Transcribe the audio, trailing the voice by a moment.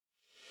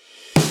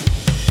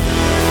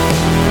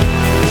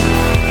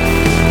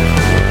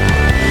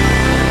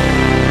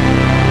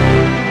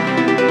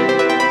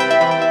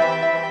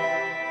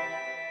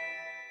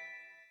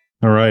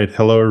right.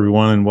 Hello,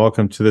 everyone, and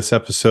welcome to this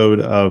episode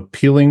of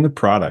Peeling the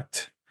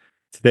Product.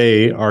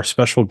 Today, our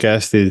special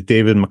guest is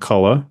David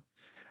McCullough,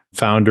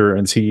 founder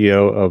and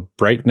CEO of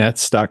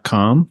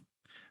brightnets.com.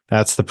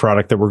 That's the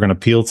product that we're going to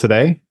peel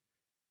today.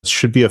 It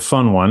should be a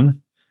fun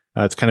one.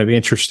 It's kind of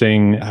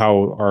interesting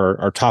how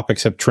our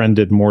topics have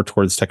trended more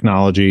towards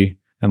technology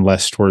and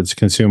less towards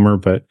consumer,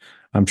 but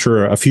I'm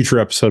sure a future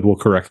episode will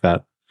correct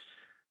that.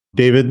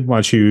 David, why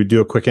don't you do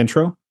a quick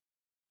intro?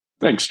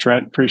 Thanks,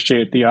 Trent.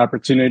 Appreciate the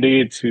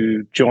opportunity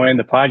to join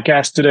the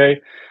podcast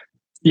today.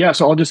 Yeah,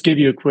 so I'll just give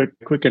you a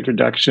quick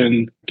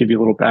introduction, give you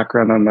a little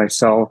background on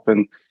myself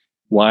and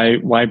why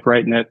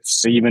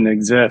BrightNets even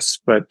exists.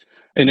 But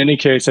in any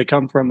case, I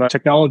come from a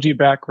technology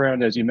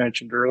background, as you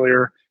mentioned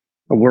earlier.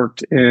 I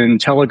worked in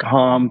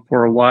telecom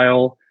for a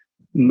while,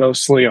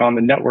 mostly on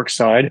the network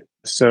side,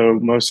 so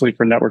mostly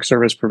for network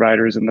service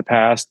providers in the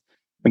past.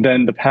 And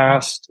then the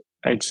past,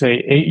 I'd say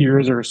 8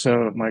 years or so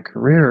of my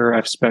career,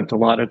 I've spent a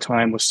lot of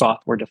time with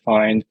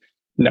software-defined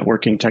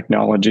networking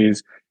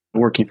technologies,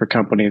 working for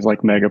companies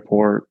like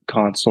Megaport,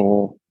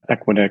 Console,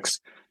 Equinix,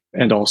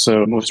 and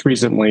also most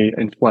recently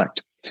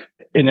Inflect.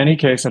 In any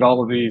case, at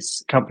all of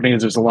these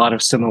companies, there's a lot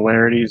of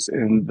similarities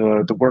in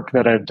the work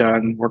that I've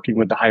done working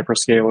with the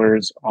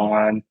hyperscalers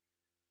on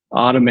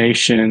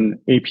automation,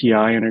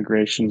 API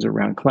integrations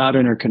around cloud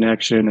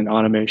interconnection and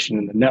automation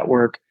in the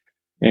network.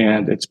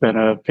 And it's been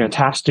a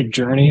fantastic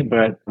journey.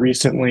 But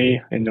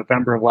recently, in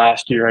November of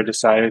last year, I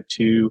decided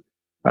to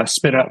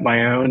spin up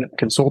my own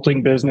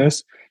consulting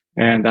business.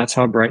 And that's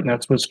how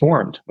BrightNets was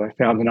formed. I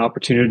found an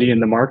opportunity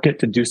in the market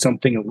to do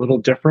something a little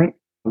different,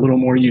 a little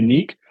more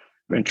unique,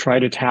 and try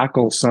to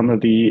tackle some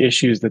of the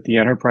issues that the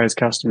enterprise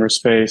customers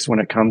face when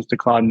it comes to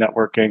cloud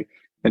networking,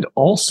 and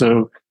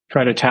also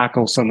try to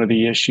tackle some of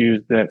the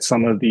issues that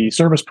some of the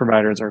service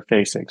providers are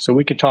facing. So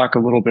we could talk a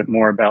little bit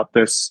more about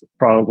this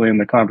probably in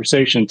the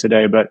conversation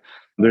today, but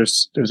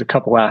there's a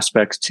couple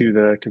aspects to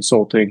the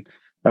consulting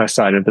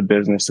side of the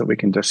business that we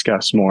can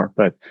discuss more.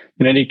 But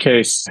in any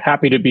case,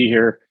 happy to be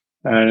here.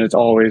 And it's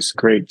always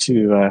great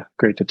to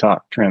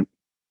talk, Trent.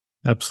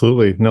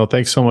 Absolutely. No,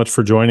 thanks so much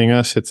for joining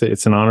us.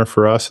 It's an honor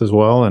for us as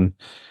well. And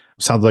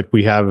it sounds like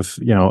we have,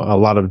 a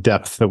lot of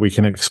depth that we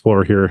can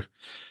explore here.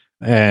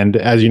 And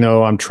as you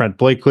know, I'm Trent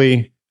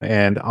Blakely,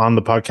 and on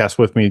the podcast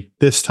with me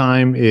this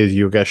time is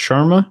Yogesh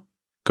Sharma.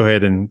 Go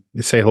ahead and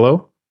say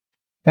hello.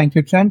 Thank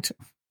you, Trent.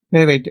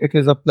 David, it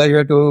is a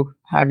pleasure to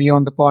have you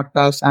on the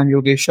podcast. I'm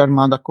Yogesh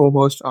Sharma, the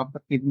co-host of the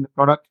Peeling the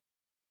Product.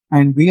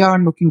 And we are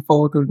looking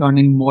forward to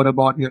learning more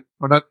about your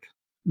product,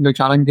 the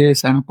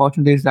challenges and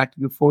opportunities that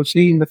you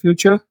foresee in the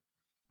future.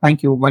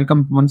 Thank you.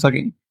 Welcome once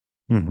again.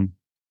 Mm-hmm.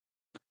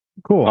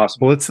 Cool.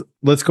 Awesome. Well,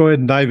 let's go ahead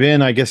and dive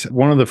in. I guess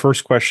one of the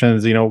first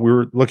questions, we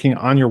were looking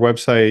on your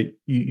website.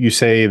 You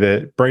say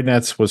that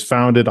BrightNets was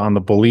founded on the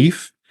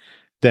belief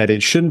that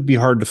it shouldn't be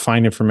hard to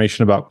find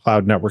information about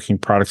cloud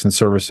networking products and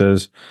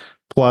services.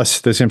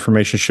 Plus, this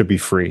information should be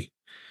free.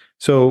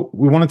 So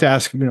we wanted to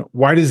ask,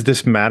 why does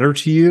this matter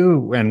to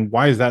you, and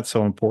why is that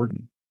so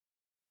important?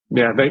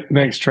 Yeah,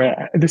 thanks, Trent.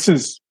 This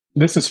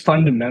is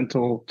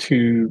fundamental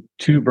to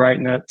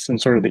BrightNets and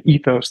sort of the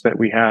ethos that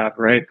we have,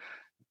 right?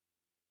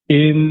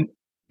 In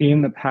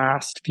the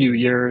past few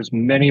years,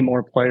 many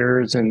more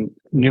players and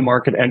new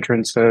market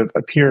entrants have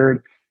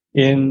appeared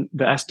in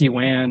the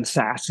SD-WAN,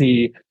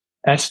 SASE,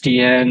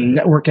 SDN,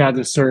 network as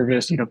a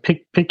service,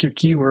 pick your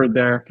keyword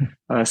there,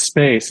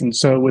 space. And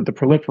so with the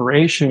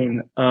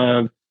proliferation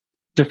of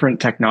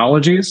different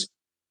technologies,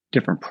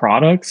 different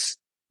products,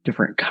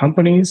 different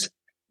companies,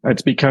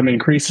 it's become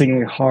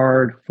increasingly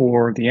hard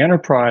for the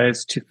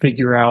enterprise to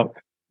figure out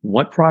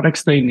what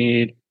products they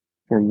need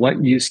for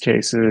what use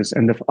cases,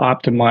 and to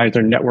optimize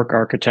their network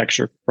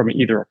architecture from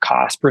either a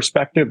cost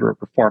perspective or a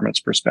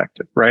performance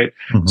perspective, right?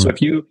 Mm-hmm. So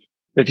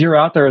if you're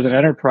out there as an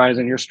enterprise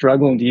and you're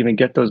struggling to even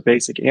get those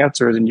basic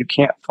answers and you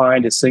can't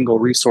find a single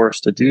resource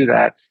to do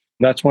that,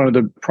 that's one of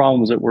the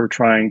problems that we're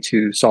trying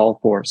to solve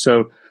for.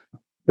 So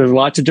there's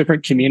lots of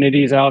different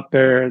communities out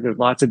there. There's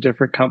lots of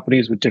different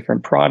companies with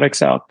different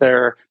products out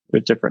there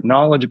with different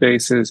knowledge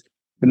bases,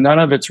 but none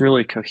of it's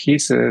really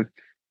cohesive.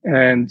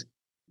 And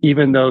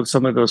even though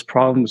some of those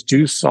problems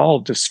do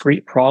solve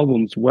discrete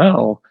problems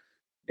well,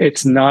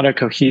 it's not a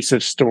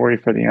cohesive story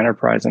for the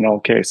enterprise in all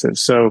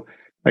cases. So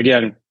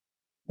again,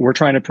 we're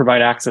trying to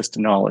provide access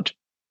to knowledge,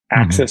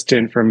 access to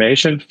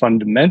information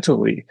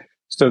fundamentally,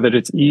 so that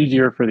it's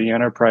easier for the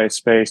enterprise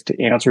space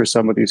to answer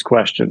some of these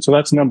questions. So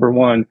that's number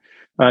one.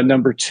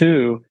 Number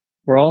two,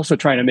 we're also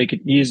trying to make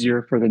it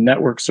easier for the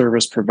network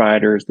service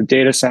providers, the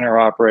data center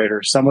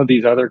operators, some of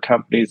these other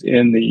companies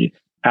in the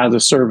as a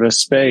service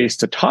space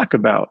to talk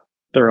about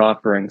their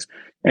offerings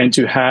and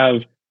to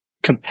have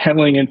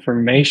compelling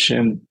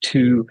information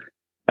to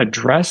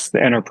address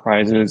the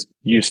enterprise's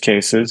use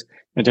cases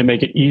and to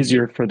make it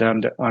easier for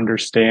them to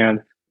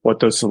understand what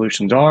those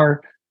solutions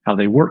are, how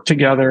they work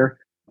together.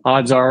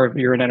 Odds are, if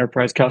you're an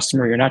enterprise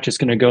customer, you're not just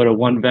going to go to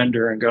one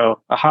vendor and go,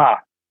 aha,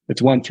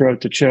 it's one throat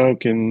to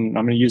choke and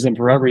I'm going to use them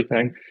for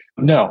everything.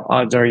 No,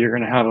 odds are you're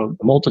going to have a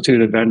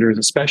multitude of vendors,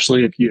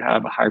 especially if you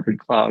have a hybrid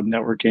cloud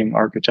networking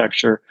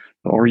architecture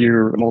or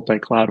you're a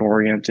multi-cloud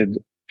oriented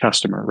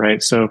customer,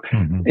 right? So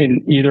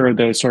in either of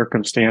those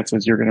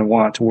circumstances, you're going to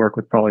want to work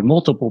with probably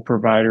multiple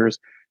providers,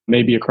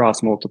 maybe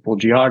across multiple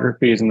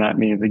geographies. And that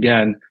means,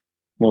 again,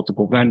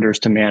 multiple vendors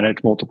to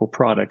manage, multiple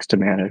products to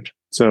manage.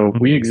 So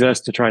we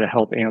exist to try to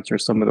help answer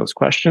some of those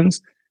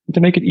questions and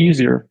to make it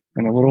easier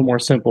and a little more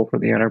simple for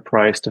the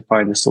enterprise to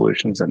find the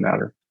solutions that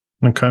matter.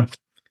 Okay.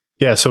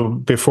 Yeah. So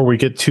before we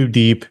get too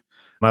deep,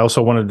 I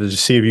also wanted to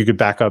just see if you could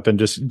back up and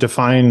just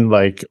define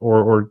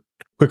or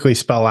quickly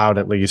spell out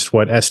at least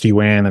what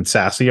SD-WAN and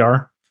SASE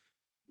are.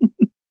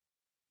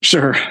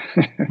 Sure.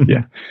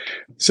 Yeah.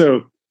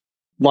 So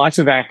lots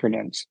of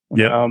acronyms,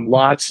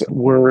 lots of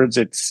words.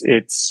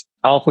 It's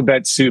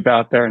alphabet soup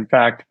out there. In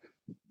fact,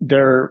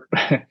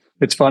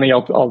 it's funny.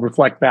 I'll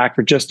reflect back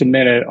for just a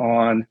minute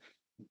on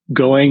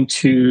going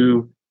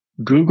to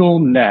Google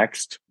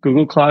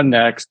Cloud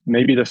Next,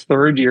 maybe the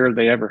third year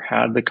they ever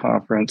had the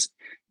conference.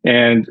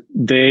 And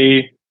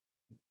they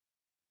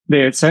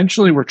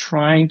essentially were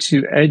trying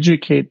to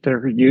educate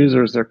their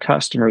users, their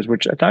customers,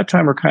 which at that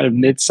time were kind of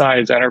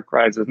mid-sized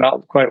enterprises,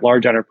 not quite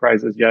large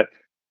enterprises yet,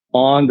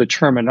 on the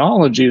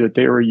terminology that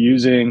they were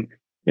using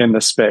in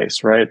the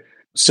space, right?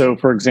 So,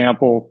 for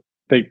example,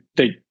 I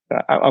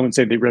wouldn't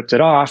say they ripped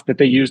it off, but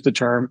they used the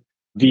term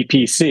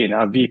VPC.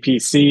 Now,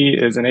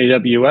 VPC is an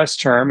AWS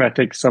term. I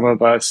think some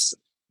of us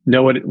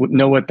know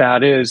what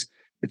that is.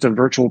 It's a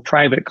virtual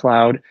private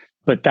cloud,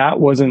 but that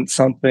wasn't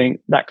something,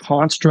 that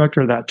construct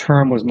or that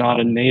term was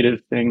not a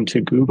native thing to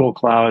Google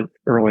Cloud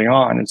early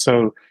on. And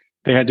so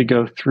they had to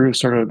go through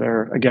sort of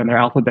their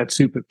alphabet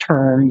soup of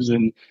terms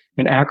and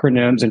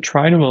acronyms and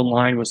try to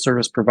align with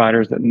service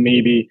providers that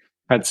maybe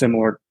had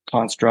similar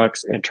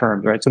constructs and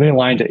terms, right? So they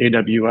aligned to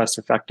AWS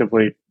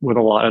effectively with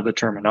a lot of the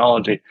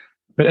terminology.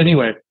 But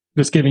anyway,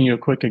 just giving you a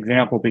quick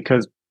example,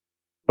 because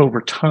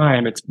over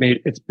time it's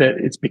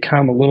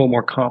become a little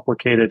more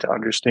complicated to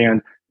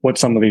understand what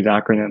some of these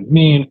acronyms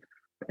mean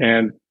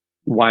and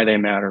why they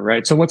matter,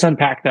 right? So let's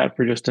unpack that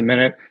for just a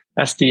minute.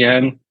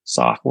 SDN,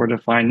 software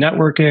defined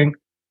networking.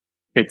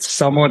 It's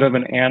somewhat of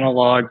an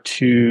analog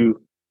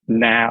to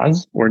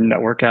NAS, or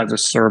network as a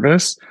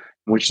service,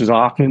 which is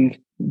often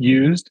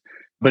used,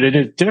 but it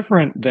is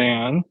different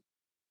than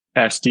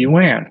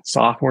SD-WAN,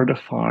 software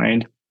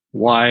defined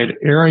wide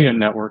area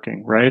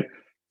networking, right?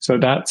 So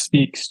that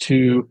speaks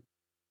to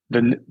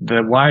the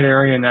wide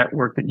area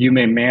network that you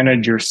may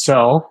manage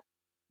yourself,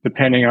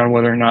 depending on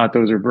whether or not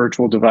those are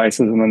virtual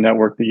devices in the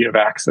network that you have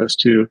access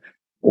to,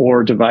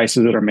 or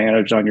devices that are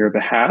managed on your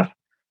behalf.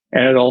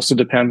 And it also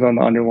depends on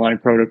the underlying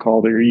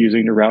protocol that you're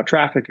using to route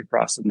traffic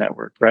across the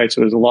network, right? So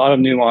there's a lot of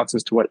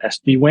nuances to what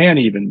SD-WAN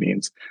even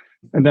means.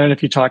 And then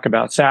if you talk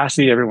about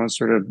SASE, everyone's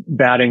sort of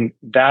batting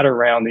that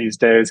around these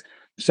days.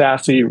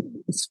 SASE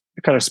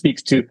kind of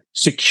speaks to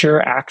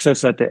secure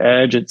access at the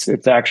edge.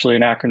 It's actually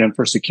an acronym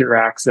for secure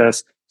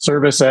access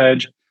service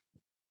edge.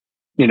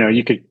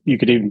 You could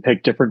even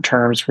pick different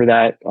terms for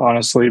that,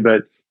 honestly,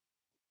 but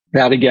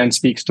that again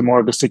speaks to more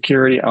of the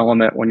security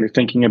element when you're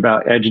thinking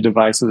about edge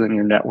devices in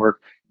your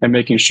network and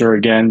making sure,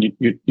 again,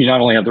 you not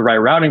only have the right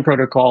routing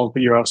protocols,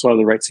 but you also have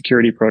the right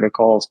security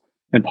protocols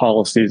and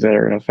policies that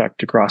are in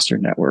effect across your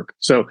network.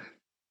 So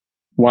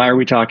why are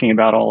we talking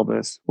about all of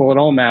this? Well, it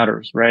all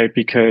matters, right?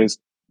 Because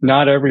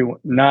not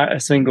a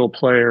single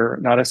player,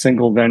 not a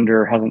single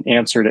vendor has an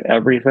answer to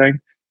everything.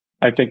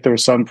 I think there are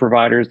some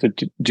providers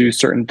that do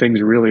certain things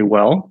really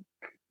well,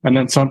 and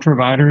then some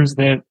providers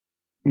that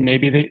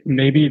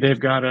maybe they've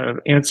got an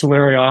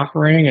ancillary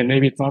offering, and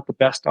maybe it's not the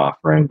best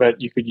offering, but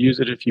you could use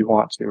it if you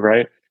want to,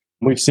 right?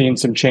 We've seen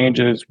some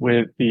changes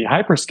with the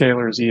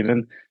hyperscalers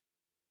even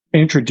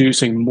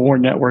introducing more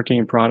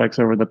networking products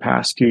over the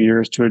past few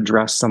years to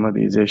address some of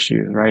these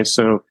issues, right?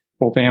 So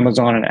both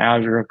Amazon and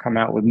Azure have come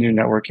out with new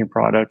networking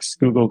products,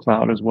 Google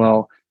Cloud as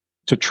well,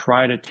 to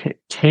try to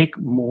take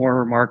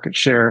more market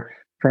share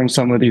from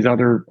some of these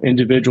other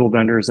individual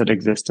vendors that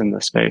exist in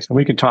the space. And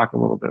we can talk a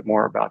little bit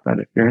more about that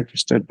if you're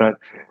interested. But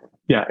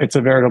yeah, it's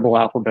a veritable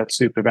alphabet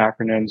soup of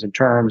acronyms and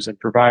terms and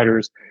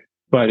providers.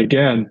 But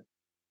again,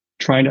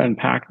 trying to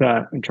unpack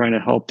that and trying to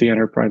help the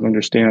enterprise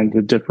understand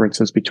the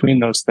differences between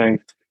those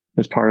things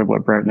is part of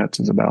what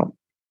BrightNets is about.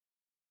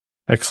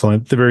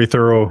 Excellent. The very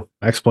thorough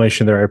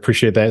explanation there. I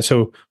appreciate that.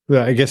 So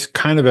I guess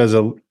kind of as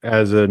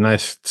a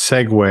nice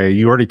segue,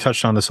 you already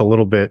touched on this a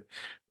little bit,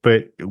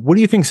 but what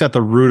do you think is at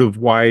the root of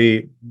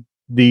why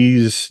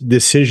these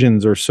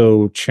decisions are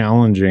so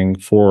challenging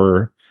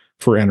for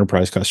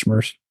enterprise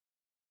customers?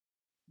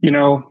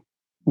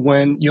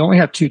 When you only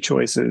have two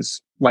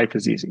choices, life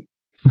is easy,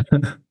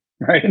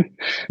 right?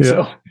 Yeah.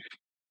 So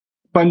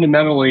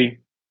fundamentally,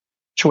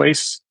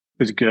 choice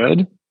is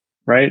good,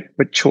 right?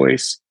 But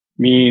choice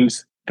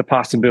means the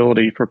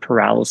possibility for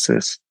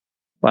paralysis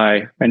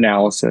by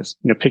analysis.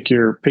 Pick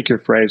your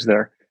phrase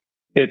there.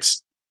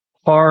 It's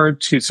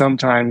hard to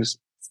sometimes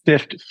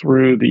sift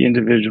through the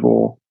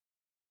individual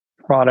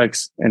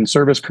products and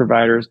service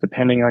providers,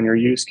 depending on your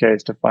use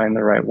case, to find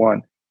the right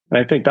one. And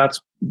I think that's,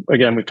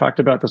 again, we've talked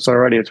about this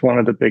already. It's one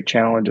of the big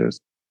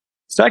challenges.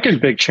 Second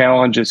big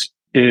challenge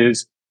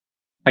is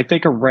I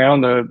think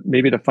around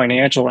maybe the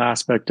financial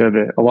aspect of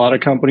it, a lot of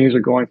companies are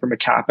going from a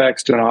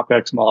CapEx to an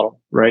OpEx model,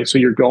 right? So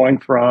you're going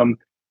from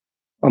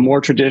a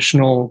more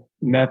traditional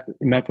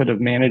method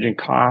of managing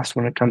costs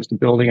when it comes to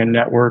building a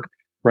network,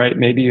 right?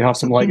 Maybe you have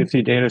some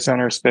legacy data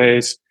center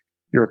space.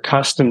 You're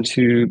accustomed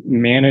to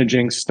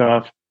managing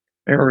stuff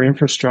or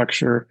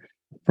infrastructure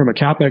from a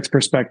CapEx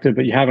perspective,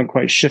 but you haven't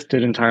quite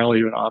shifted entirely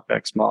to an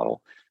OpEx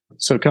model.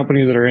 So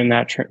companies that are in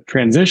that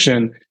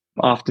transition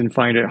often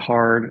find it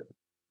hard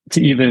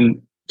to even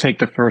take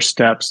the first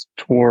steps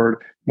toward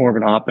more of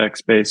an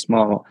OpEx based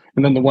model.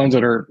 And then the ones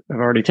that have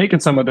already taken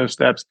some of those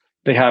steps,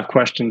 they have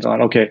questions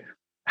on, okay,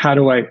 how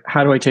do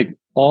I take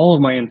all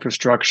of my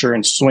infrastructure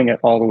and swing it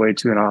all the way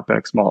to an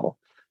OpEx model?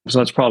 So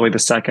that's probably the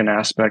second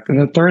aspect.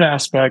 And the third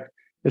aspect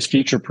is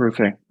future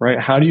proofing, right?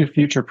 How do you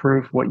future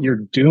proof what you're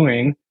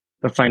doing,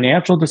 the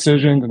financial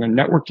decisions and the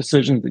network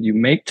decisions that you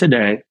make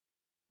today?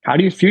 How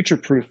do you future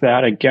proof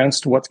that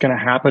against what's going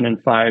to happen in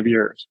 5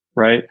 years,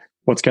 right?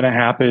 What's going to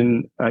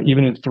happen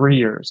even in 3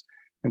 years?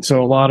 And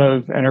so a lot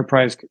of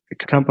enterprise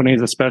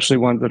companies, especially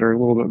ones that are a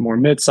little bit more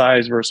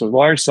mid-size versus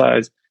large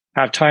size,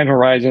 have time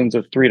horizons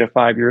of 3 to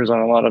 5 years on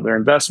a lot of their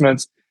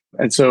investments.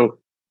 And so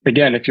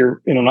again, if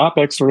you're in an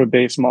OpEx sort of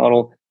base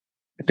model,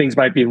 things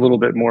might be a little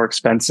bit more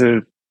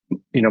expensive,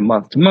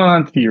 month to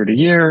month, year to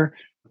year,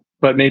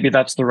 but maybe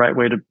that's the right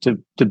way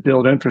to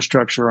build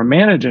infrastructure or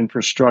manage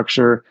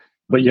infrastructure.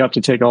 But you have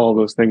to take all of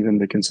those things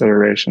into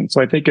consideration.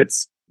 So I think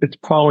it's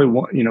probably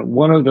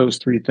one of those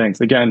three things.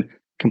 Again,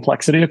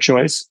 complexity of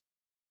choice,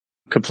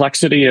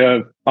 complexity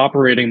of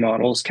operating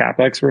models,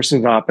 CapEx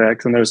versus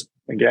OpEx, and there's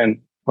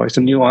again probably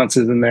some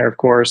nuances in there, of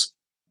course.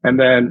 And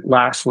then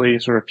lastly,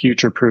 sort of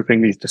future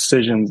proofing these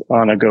decisions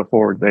on a go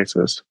forward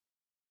basis.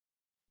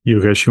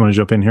 You guys, you want to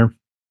jump in here?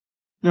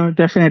 No,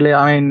 definitely.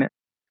 I mean,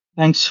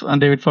 thanks,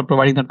 David, for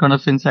providing that kind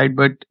of insight.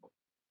 But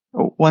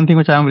one thing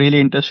which I'm really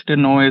interested to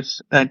know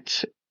is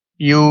that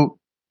you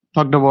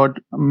talked about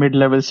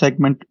mid-level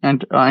segment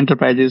and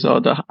enterprises or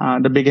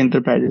the big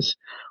enterprises.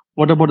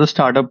 What about the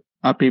startup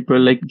people?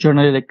 Like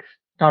generally, like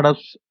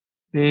startups,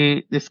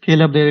 they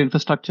scale up their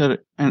infrastructure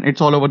and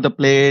it's all over the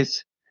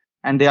place,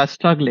 and they are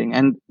struggling.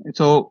 And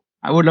so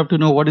I would love to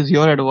know what is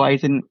your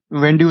advice, and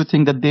when do you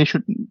think that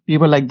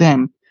people like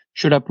them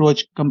should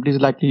approach companies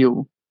like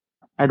you?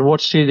 At what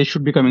stage they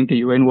should be coming to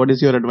you, and what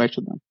is your advice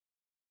to them?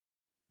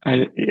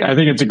 I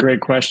think it's a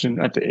great question.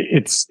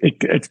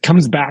 It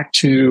comes back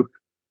to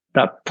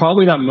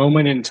probably that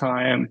moment in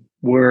time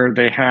where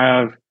they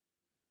have,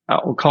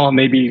 we'll call it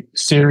maybe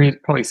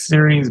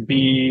Series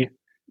B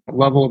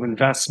level of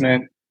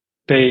investment.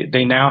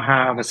 They now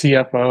have a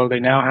CFO, they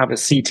now have a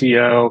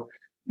CTO,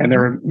 and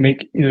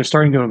they're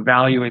starting to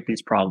evaluate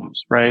these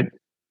problems, right?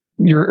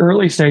 Your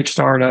early stage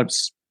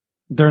startups,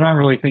 they're not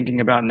really thinking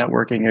about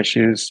networking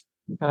issues.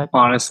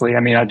 Honestly, I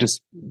mean, I'd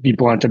just be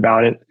blunt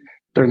about it.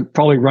 They're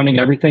probably running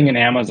everything in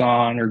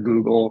Amazon or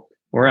Google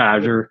or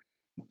Azure.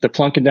 They're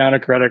plunking down a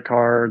credit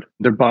card.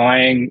 They're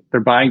buying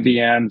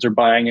VMs, they're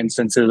buying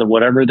instances of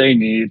whatever they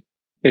need.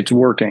 It's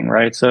working,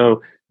 right?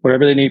 So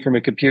whatever they need from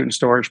a compute and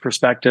storage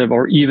perspective,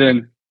 or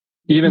even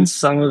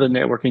some of the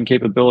networking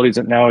capabilities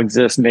that now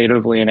exist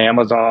natively in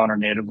Amazon or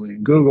natively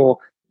in Google,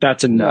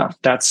 that's enough.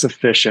 That's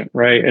sufficient,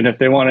 right? And if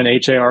they want an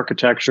HA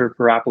architecture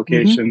for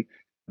application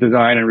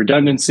design and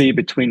redundancy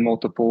between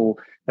multiple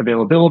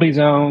availability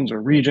zones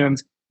or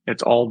regions,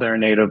 it's all there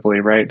natively,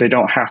 right? They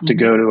don't have to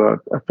go to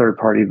a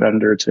third-party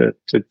vendor to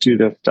do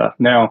this stuff.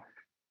 Now,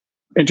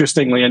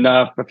 interestingly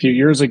enough, a few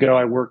years ago,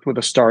 I worked with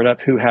a startup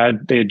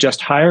they had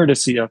just hired a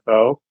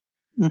CFO,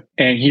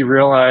 and he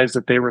realized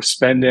that they were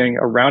spending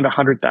around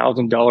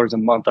 $100,000 a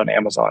month on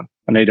Amazon,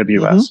 on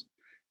AWS.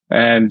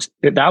 And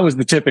that was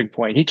the tipping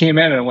point. He came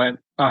in and went,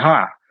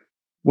 aha,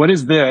 what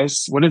is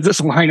this? What is this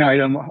line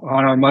item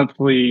on our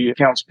monthly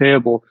accounts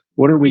payable?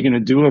 What are we going to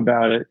do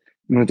about it?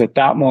 And it was at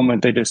that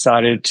moment they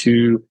decided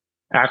to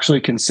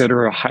actually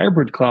consider a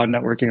hybrid cloud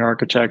networking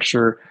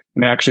architecture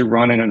and actually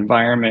run an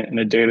environment in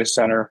a data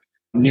center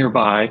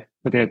nearby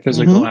that they had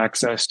physical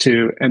access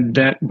to, and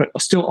then but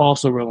still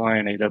also rely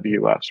on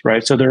AWS,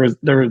 right? So there was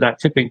that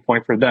tipping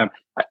point for them.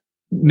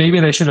 Maybe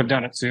they should have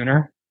done it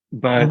sooner,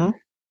 but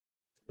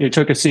it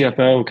took a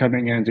CFO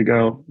coming in to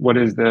go, what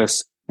is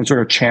this? And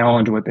sort of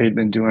challenge what they'd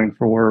been doing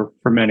for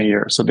many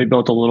years. So they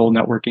built a little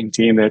networking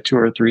team. They had 2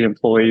 or 3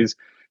 employees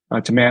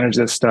to manage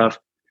this stuff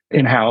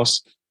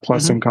in-house,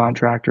 plus some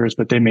contractors,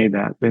 but they made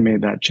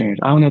that change.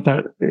 I don't know if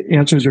that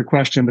answers your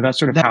question, but that's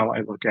sort of how I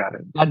look at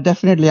it. That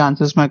definitely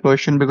answers my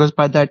question, because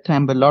by that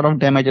time, a lot of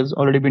damage has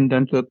already been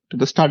done to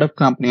the startup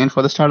company. And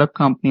for the startup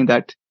company,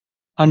 that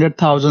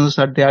 100,000s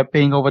that they are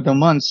paying over the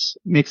months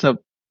makes a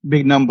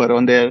big number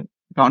on their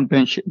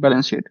balance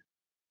sheet.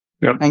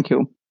 Yep. Thank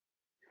you.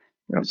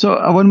 Yep.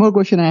 So one more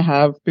question I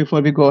have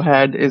before we go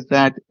ahead is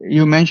that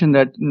you mentioned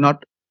that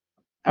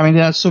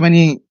there are so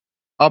many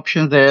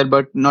options there,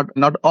 but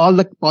not all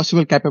the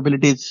possible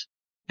capabilities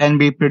can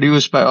be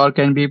produced by or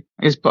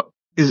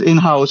is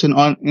in-house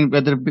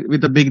whether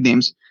with the big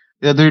names.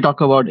 Whether we talk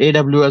about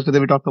AWS,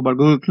 whether we talk about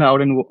Google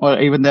Cloud or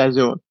even the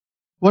Azure.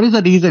 what is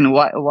the reason?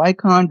 Why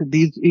can't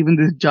these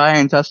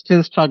giants are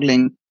still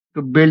struggling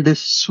to build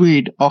this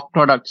suite of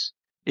products,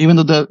 even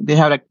though they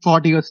have like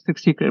 40 or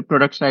 60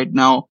 products right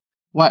now?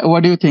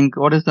 What do you think?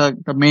 What is the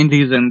main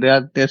reason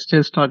they're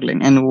still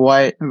struggling, and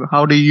why?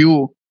 How do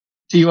you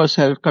see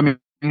yourself coming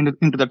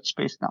into that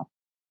space now?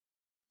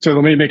 So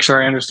let me make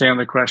sure I understand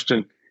the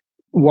question.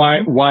 Why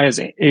is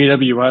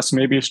AWS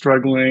maybe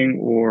struggling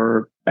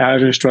or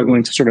Azure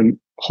struggling to sort of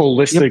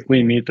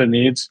holistically meet the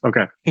needs?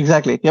 Okay.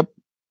 Exactly. Yep.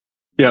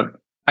 Yep.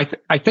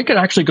 I think it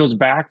actually goes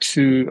back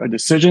to a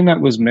decision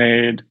that was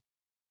made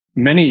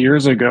many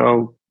years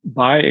ago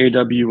by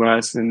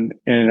AWS, and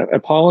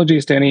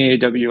apologies to any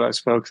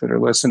AWS folks that are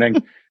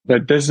listening,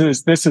 but this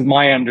is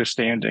my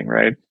understanding,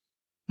 right?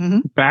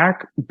 Mm-hmm.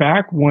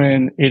 Back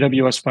when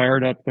AWS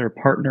fired up their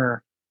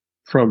partner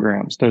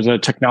programs, there's a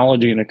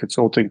technology and a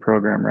consulting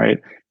program, right?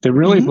 They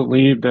really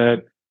believed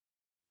that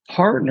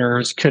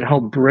partners could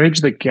help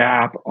bridge the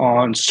gap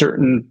on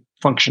certain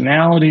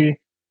functionality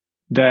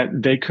that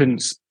they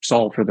couldn't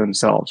solve for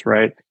themselves,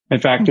 right? In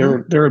fact,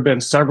 there have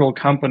been several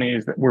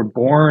companies that were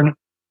born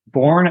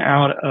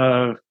out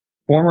of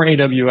former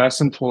AWS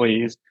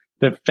employees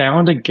that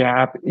found a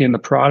gap in the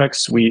product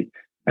suite,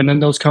 and then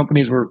those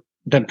companies were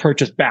then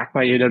purchased back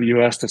by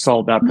AWS to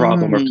solve that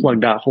problem or plug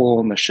that hole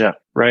in the ship,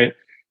 right?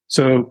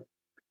 So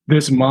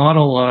this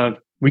model of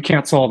we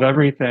can't solve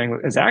everything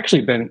has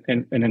actually been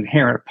an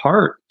inherent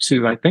part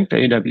to, I think, the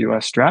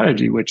AWS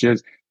strategy, which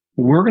is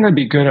we're going to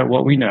be good at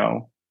what we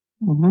know,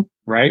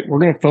 right? We're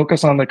going to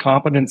focus on the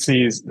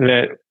competencies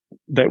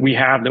that we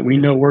have, that we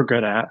know we're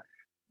good at,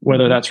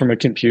 whether that's from a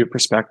compute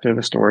perspective,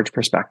 a storage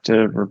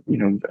perspective, or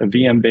a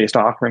VM-based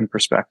offering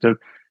perspective.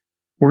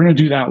 We're going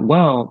to do that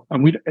well,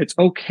 and it's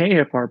okay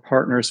if our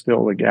partners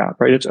fill the gap,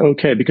 right? It's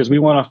okay because we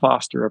want to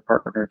foster a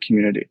partner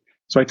community.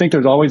 So I think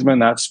there's always been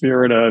that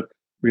spirit of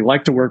we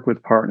like to work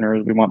with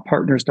partners. We want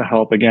partners to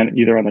help, again,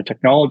 either on the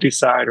technology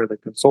side or the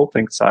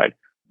consulting side.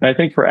 And I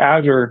think for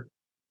Azure,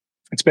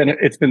 it's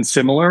been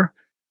similar,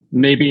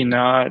 maybe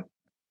not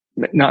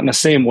in the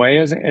same way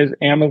as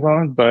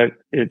Amazon, but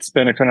it's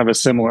been a kind of a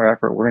similar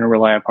effort. We're going to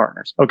rely on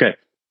partners. Okay,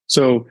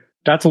 so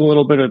that's a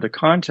little bit of the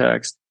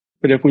context.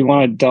 But if we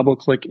want to double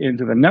click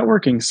into the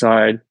networking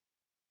side,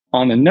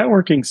 on the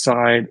networking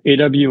side,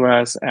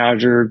 AWS,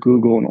 Azure,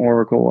 Google, and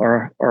Oracle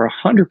are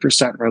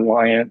 100%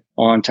 reliant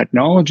on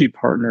technology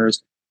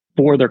partners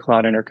for their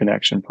cloud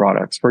interconnection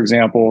products. For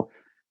example,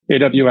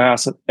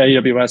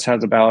 AWS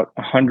has about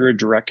 100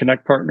 direct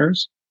connect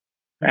partners.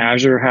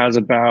 Azure has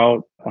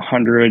about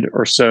 100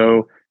 or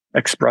so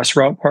express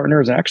route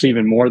partners, and actually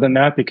even more than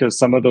that because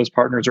some of those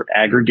partners are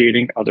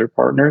aggregating other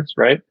partners,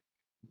 right?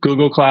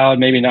 Google Cloud,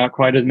 maybe not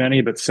quite as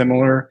many, but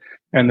similar.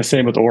 And the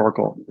same with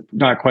Oracle,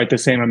 not quite the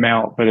same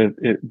amount,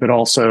 but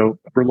also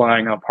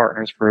relying on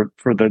partners for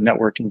the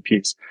networking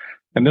piece.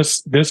 And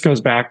this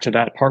goes back to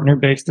that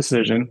partner-based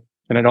decision.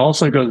 And it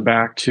also goes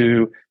back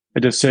to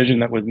a decision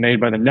that was made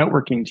by the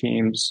networking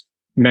teams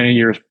many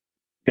years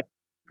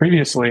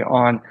previously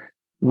on,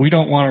 we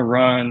don't want to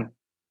run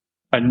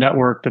a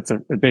network that's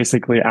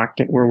basically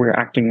where we're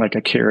acting like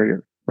a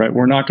carrier, right?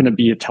 We're not going to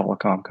be a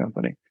telecom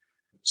company.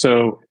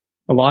 So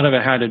a lot of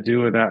it had to do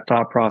with that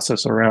thought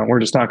process around we're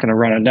just not going to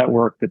run a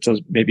network that's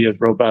maybe as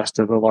robust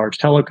as a large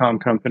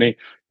telecom company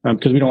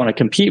because we don't want to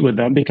compete with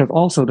them, because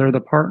also they're the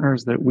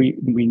partners that we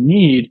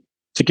need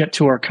to get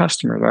to our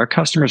customers. Our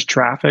customers'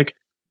 traffic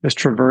is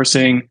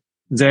traversing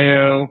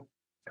Zayo,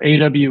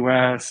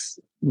 AWS,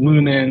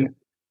 Lumen,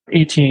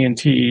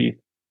 AT&T,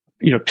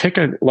 pick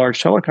a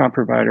large telecom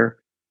provider.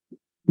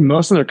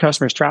 Most of their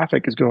customers'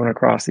 traffic is going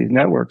across these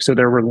networks. So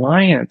they're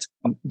reliant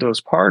on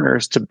those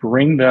partners to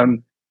bring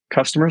them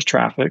customers'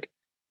 traffic,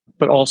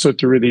 but also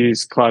through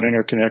these cloud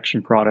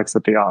interconnection products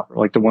that they offer,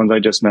 like the ones I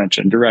just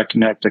mentioned, Direct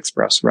Connect,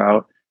 Express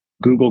Route,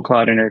 Google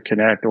Cloud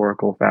Interconnect,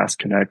 Oracle Fast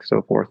Connect,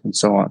 so forth and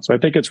so on. So I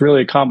think it's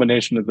really a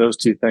combination of those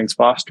two things,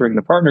 fostering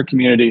the partner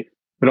community,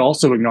 but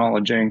also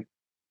acknowledging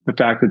the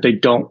fact that they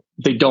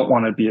don't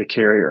want to be a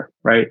carrier,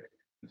 right?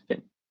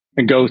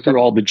 And go through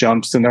all the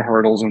jumps and the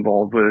hurdles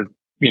involved with,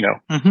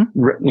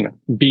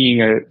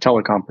 being a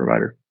telecom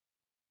provider.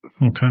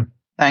 Okay.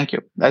 Thank you.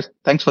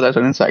 Thanks for that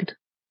insight.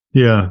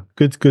 Yeah,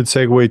 good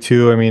segue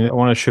too. I mean, I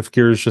want to shift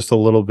gears just a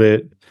little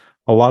bit.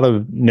 A lot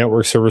of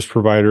network service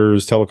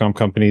providers, telecom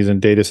companies,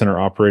 and data center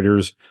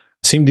operators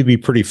seem to be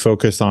pretty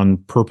focused on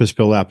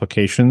purpose-built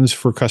applications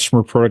for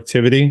customer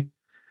productivity.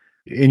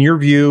 In your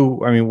view,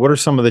 I mean, what are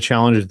some of the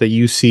challenges that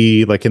you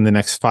see like in the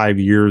next 5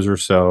 years or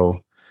so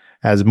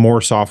as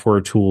more software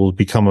tools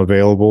become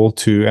available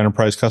to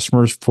enterprise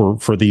customers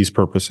for these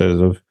purposes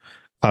of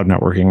cloud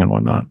networking and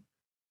whatnot?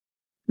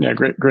 Yeah,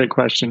 great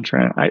question,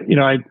 Trent.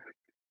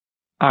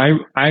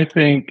 I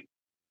think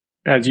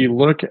as you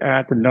look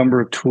at the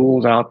number of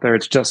tools out there,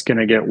 it's just going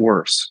to get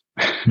worse.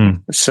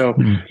 So,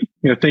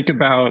 think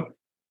about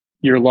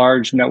your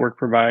large network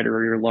provider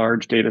or your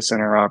large data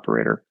center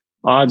operator.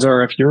 Odds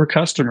are, if you're a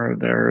customer of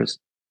theirs,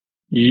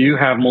 you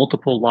have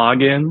multiple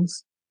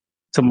logins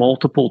to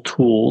multiple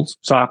tools,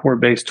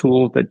 software-based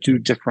tools that do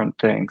different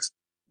things,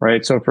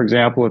 right? So, for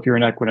example, if you're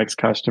an Equinix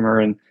customer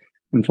and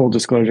in full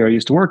disclosure, I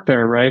used to work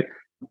there, right?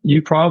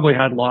 You probably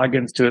had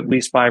logins to at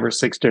least 5 or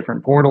 6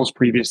 different portals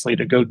previously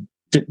to go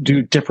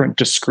do different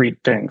discrete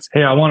things.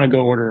 Hey, I want to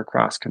go order a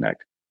cross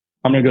connect.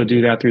 I'm going to go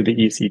do that through the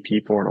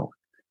ECP portal.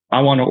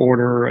 I want to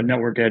order a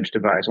network edge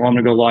device. Well, I'm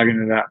going to go log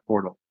into that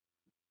portal.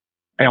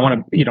 And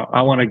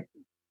I want to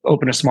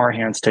open a smart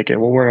hands ticket.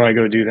 Well, where do I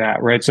go do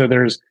that? Right. So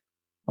there's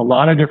a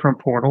lot of different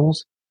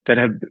portals that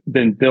have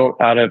been built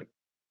out of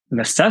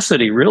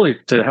necessity, really,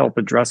 to help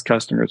address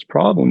customers'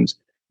 problems,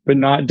 but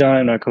not done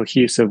in a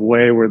cohesive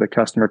way where the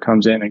customer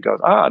comes in and goes,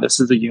 this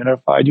is a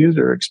unified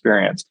user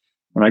experience.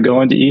 When I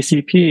go into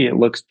ECP,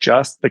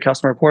 the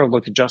customer portal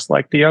looks just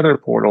like the other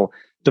portal.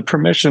 The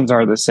permissions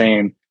are the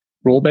same.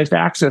 Role-based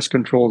access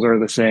controls are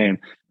the same,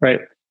 right?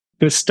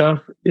 This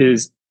stuff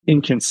is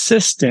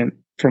inconsistent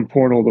from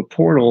portal to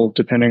portal,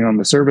 depending on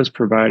the service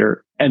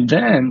provider. And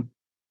then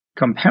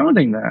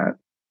compounding that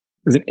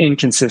is an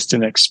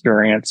inconsistent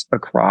experience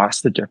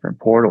across the different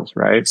portals,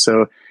 right?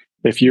 So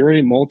if you're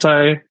a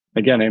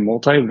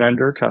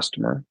multi-vendor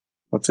customer,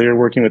 let's say you're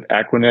working with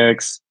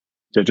Equinix,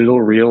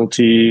 Digital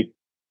Realty,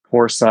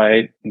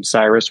 Foresight, and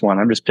CyrusOne.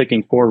 I'm just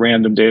picking 4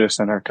 random data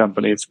center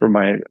companies for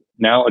my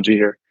analogy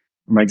here,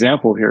 for my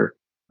example here.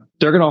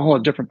 They're going to all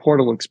have different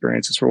portal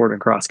experiences for ordering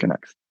cross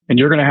connects. And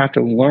you're going to have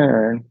to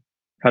learn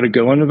how to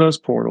go into those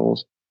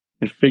portals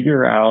and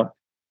figure out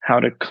how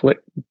to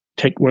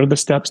what are the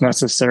steps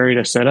necessary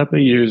to set up a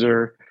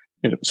user,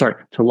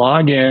 to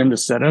log in, to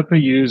set up a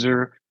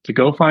user, to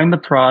go find the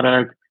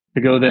product,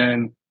 to go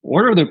then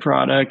order the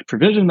product,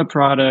 provision the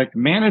product,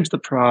 manage the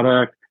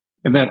product,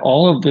 and then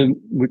all of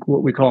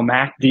what we call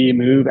MACD,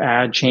 move,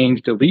 add,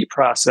 change, delete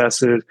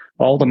processes,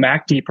 all the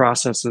MACD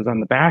processes on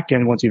the back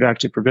end. Once you've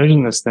actually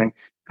provisioned this thing,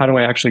 how do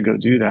I actually go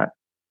do that?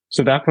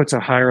 So that puts a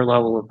higher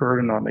level of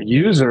burden on the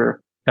user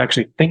to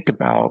actually think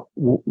about,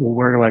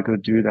 where do I go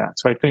do that?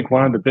 So I think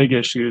one of the big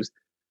issues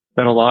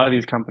that a lot of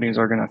these companies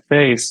are going to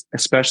face,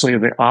 especially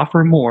if they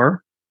offer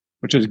more,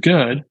 which is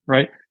good,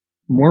 right?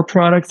 More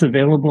products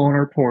available in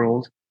our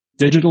portals.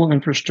 Digital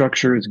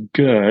infrastructure is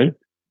good.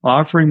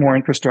 Offering more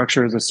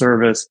infrastructure as a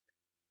service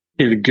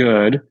is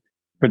good,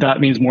 but that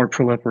means more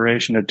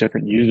proliferation of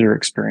different user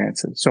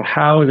experiences. So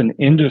how as an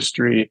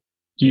industry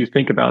do you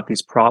think about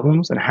these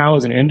problems? And how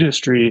as an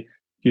industry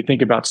do you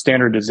think about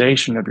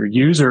standardization of your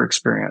user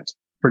experience?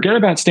 Forget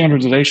about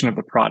standardization of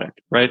the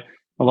product, right?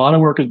 A lot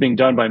of work is being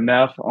done by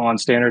MEF on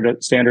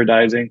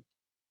standardizing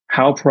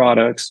how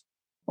products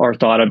are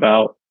thought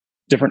about,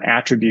 different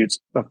attributes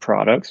of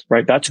products,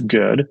 right? That's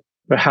good.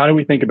 But how do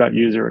we think about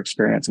user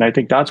experience? And I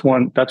think that's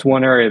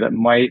one area that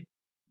might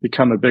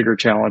become a bigger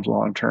challenge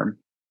long term.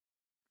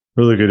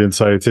 Really good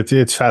insights.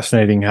 It's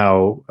fascinating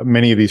how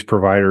many of these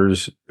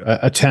providers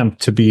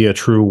attempt to be a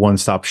true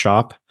one-stop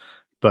shop,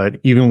 but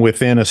even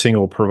within a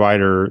single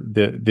provider,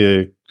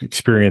 the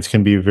experience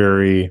can be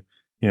very,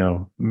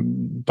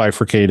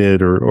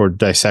 bifurcated or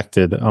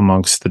dissected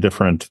amongst the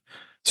different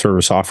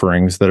service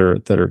offerings that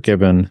are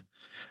given.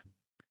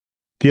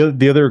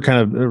 The other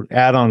kind of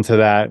add-on to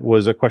that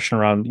was a question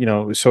around,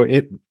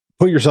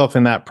 put yourself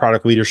in that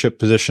product leadership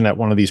position at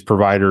one of these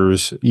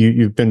providers.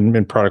 You've been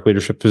in product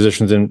leadership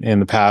positions in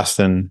the past,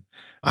 and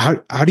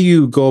how do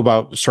you go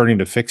about starting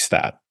to fix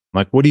that?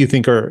 Like, what do you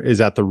think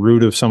is at the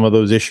root of some of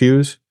those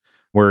issues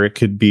where it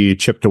could be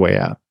chipped away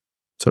at,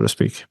 so to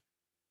speak?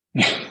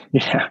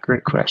 Yeah,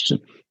 great question.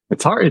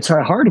 It's hard. It's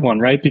a hard one,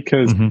 right?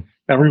 Because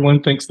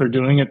everyone thinks they're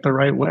doing it the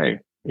right way.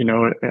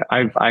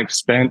 I've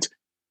spent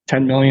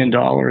 $10 million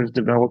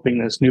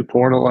developing this new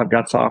portal. I've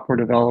got software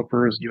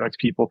developers, UX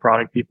people,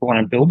 product people, and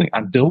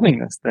I'm building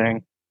this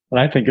thing that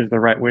I think is the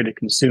right way to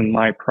consume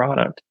my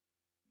product.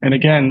 And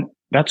again,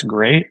 that's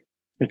great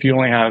if you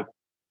only have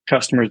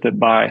customers that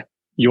buy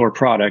your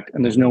product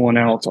and there's no one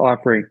else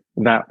offering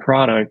that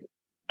product.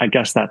 I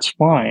guess that's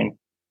fine.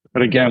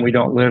 But again, we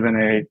don't live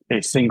in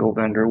a single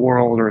vendor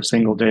world or a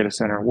single data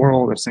center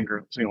world, or a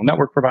single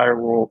network provider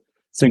world,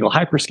 single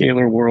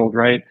hyperscaler world,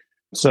 right?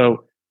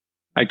 So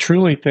I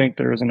truly think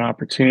there is an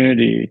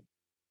opportunity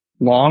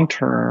long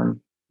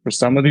term for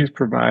some of these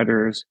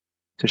providers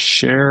to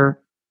share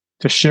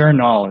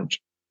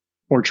knowledge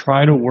or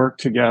try to work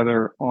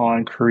together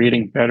on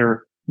creating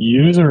better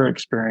user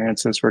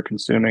experiences for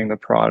consuming the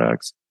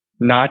products,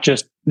 not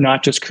just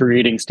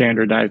creating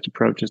standardized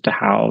approaches to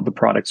how the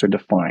products are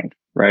defined,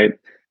 right?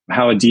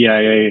 How a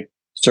DIA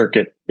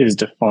circuit is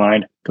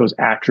defined, those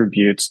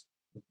attributes,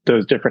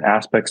 those different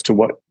aspects to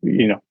what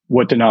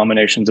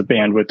denominations of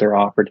bandwidth are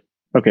offered.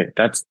 Okay,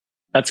 that's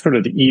sort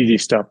of the easy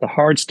stuff. The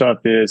hard stuff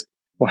is,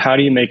 well, how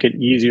do you make it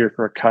easier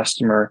for a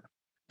customer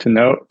to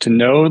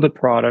know the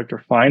product or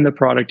find the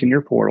product in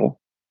your portal?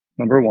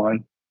 Number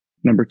one.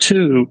 Number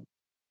two,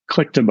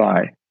 click to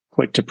buy,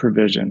 click to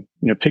provision.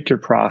 Pick your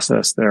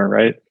process there,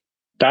 right?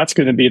 That's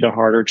going to be the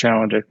harder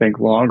challenge, I think,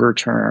 longer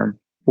term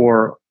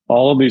for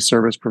all of these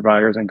service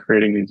providers and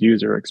creating these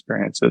user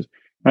experiences.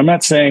 I'm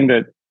not saying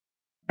that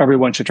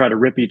everyone should try to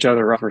rip each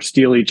other off or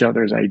steal each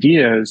other's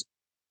ideas,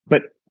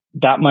 but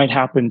that might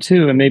happen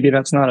too. And maybe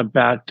that's not a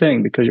bad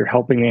thing because you're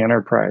helping the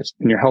enterprise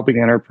and you're helping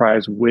the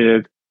enterprise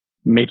with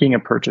making a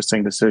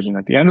purchasing decision.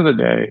 At the end of the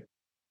day,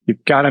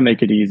 You've got to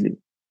make it easy.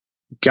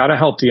 You've got to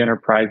help the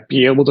enterprise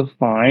be able to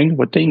find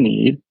what they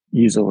need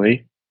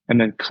easily and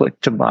then click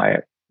to buy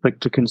it, click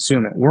to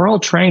consume it. We're all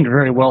trained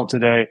very well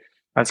today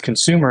as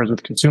consumers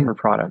with consumer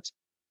products.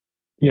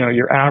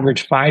 Your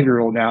average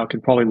 5-year-old now can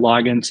probably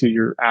log into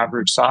your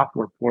average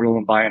software portal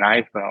and buy an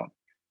iPhone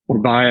or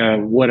buy a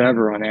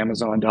whatever on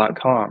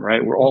Amazon.com,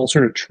 right? We're all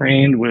sort of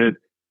trained with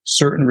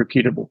certain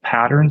repeatable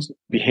patterns,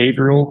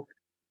 behavioral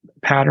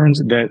patterns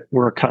that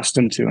we're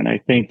accustomed to. And I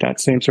think that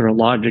same sort of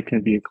logic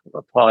can be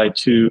applied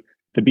to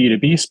the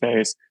B2B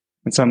space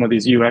and some of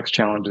these UX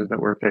challenges that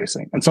we're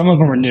facing. And some of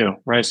them are new,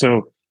 right?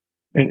 So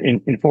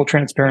in full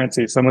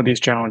transparency, some of these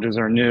challenges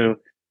are new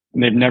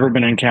and they've never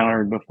been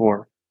encountered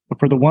before. But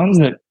for the ones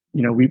that,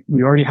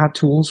 we already have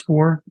tools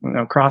for,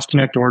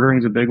 cross-connect ordering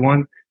is a big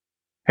one.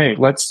 Hey,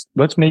 let's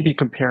maybe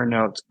compare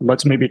notes.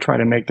 Let's maybe try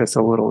to make this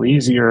a little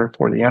easier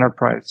for the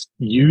enterprise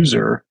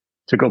user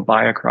to go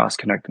buy a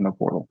cross-connect in the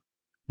portal.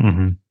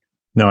 Mm-hmm.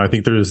 No, I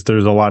think there's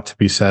a lot to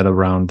be said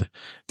around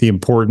the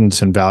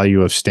importance and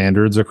value of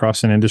standards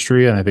across an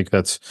industry. And I think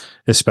that's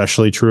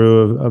especially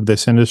true of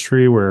this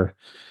industry where,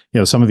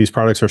 some of these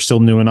products are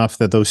still new enough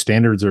that those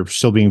standards are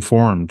still being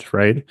formed,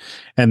 right?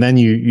 And then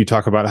you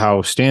talk about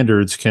how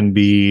standards can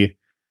be,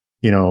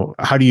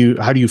 how do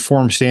you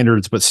form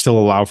standards but still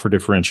allow for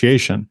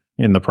differentiation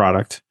in the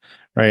product,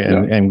 right?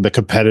 Yeah. And the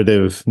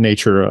competitive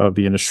nature of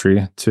the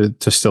industry to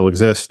still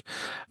exist.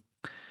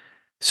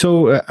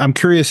 So I'm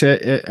curious,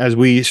 as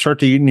we start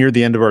to near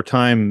the end of our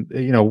time,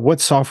 what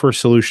software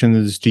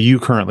solutions do you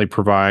currently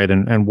provide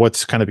and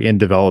what's kind of in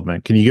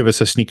development? Can you give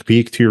us a sneak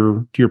peek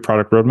to your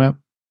product roadmap?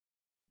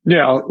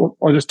 Yeah,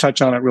 I'll just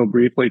touch on it real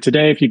briefly.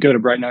 Today, if you go to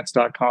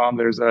brightnuts.com,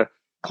 there's a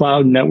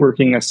cloud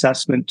networking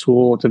assessment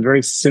tool. It's a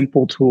very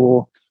simple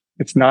tool.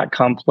 It's not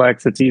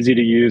complex. It's easy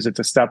to use. It's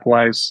a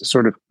stepwise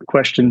sort of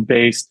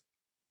question-based,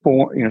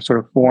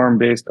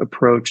 form-based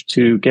approach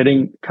to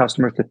getting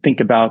customers to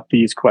think about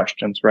these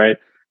questions, right?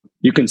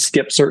 You can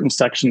skip certain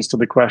sections to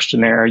the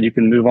questionnaire. You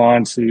can move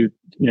on to,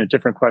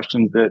 different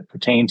questions that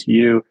pertain to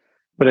you.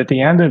 But at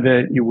the end of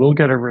it, you will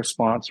get a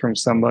response from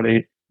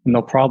somebody and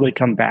they'll probably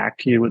come back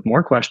to you with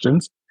more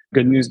questions,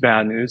 good news,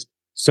 bad news,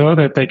 so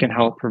that they can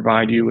help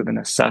provide you with an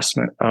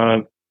assessment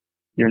of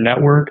your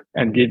network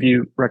and give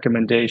you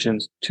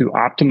recommendations to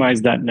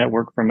optimize that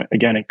network from,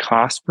 again, a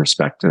cost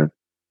perspective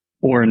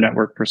or a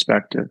network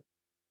perspective.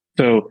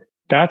 So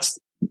that's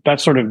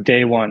sort of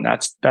day one.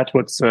 That's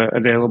what's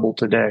available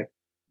today.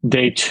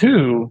 Day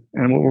two,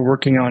 and what we're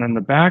working on in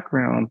the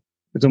background,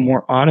 is a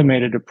more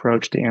automated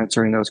approach to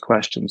answering those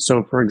questions.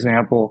 So, for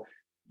example,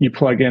 you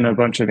plug in a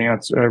bunch of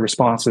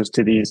responses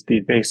to these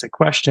basic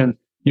questions.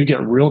 You get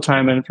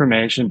real-time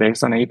information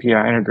based on API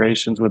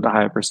integrations with the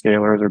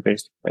hyperscalers or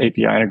based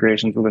API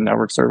integrations with the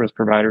network service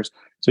providers.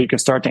 So you can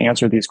start to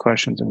answer these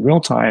questions in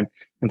real time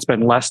and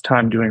spend less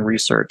time doing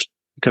research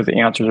because the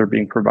answers are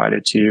being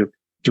provided to you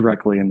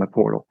directly in the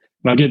portal.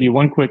 And I'll give you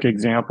one quick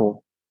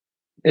example.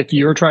 If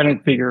you're trying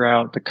to figure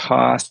out the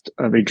cost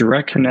of a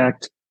direct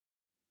connect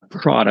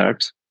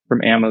product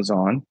from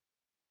Amazon,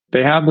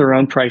 they have their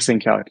own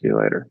pricing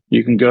calculator.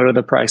 You can go to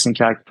the pricing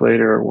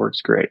calculator. It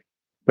works great,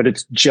 but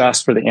it's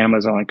just for the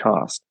Amazon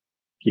cost.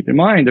 Keep in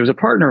mind, there's a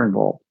partner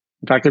involved.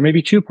 In fact, there may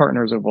be two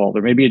partners involved.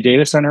 There may be a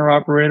data center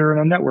operator and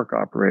a network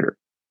operator.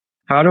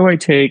 How do I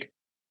take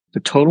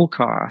the total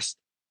cost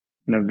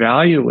and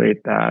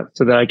evaluate that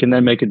so that I can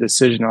then make a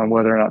decision on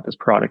whether or not this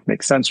product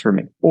makes sense for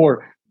me?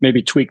 Or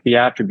maybe tweak the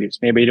attributes.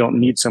 Maybe I don't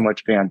need so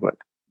much bandwidth.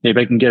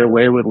 Maybe I can get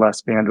away with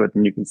less bandwidth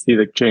and you can see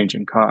the change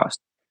in cost.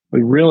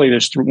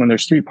 When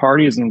there's three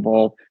parties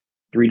involved,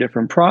 three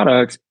different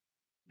products,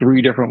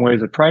 three different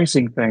ways of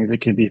pricing things, it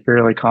can be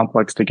fairly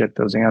complex to get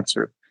those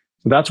answers.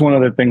 So that's one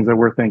of the things that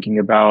we're thinking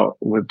about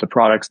with the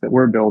products that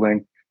we're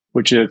building,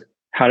 which is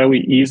how do we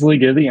easily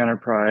give the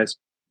enterprise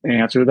an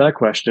answer to that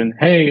question?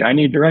 Hey, I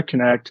need direct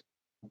connect.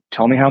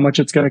 Tell me how much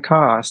it's going to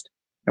cost.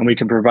 And we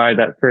can provide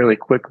that fairly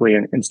quickly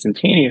and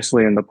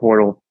instantaneously in the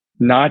portal,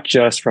 not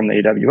just from the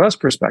AWS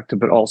perspective,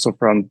 but also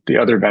from the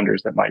other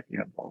vendors that might be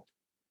involved.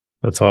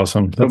 That's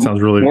awesome. That sounds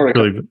really.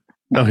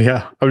 Oh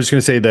yeah. I was just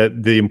going to say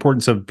that the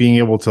importance of being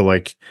able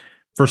to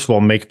first of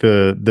all, make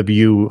the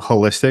view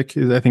holistic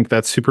is, I think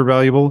that's super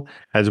valuable,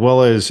 as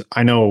well as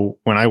I know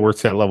when I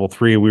worked at level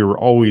 3, we were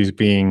always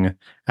being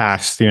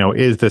asked,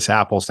 is this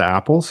apples to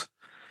apples?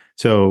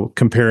 So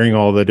comparing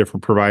all the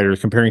different providers,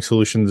 comparing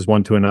solutions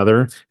one to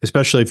another,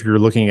 especially if you're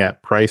looking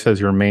at price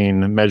as your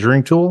main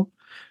measuring tool,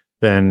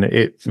 then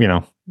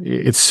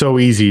it's so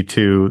easy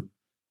to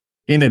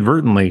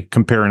inadvertently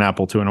compare an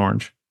apple to an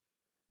orange.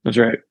 That's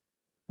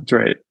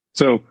right.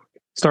 So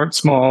start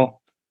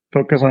small,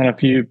 focus on a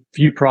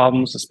few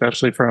problems,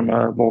 especially from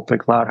a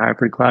multi-cloud,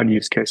 hybrid cloud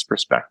use case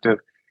perspective.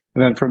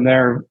 And then from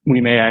there,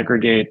 we may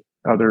aggregate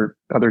other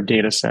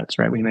data sets,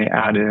 right? We may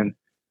add in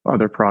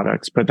other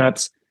products, but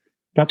that's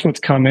what's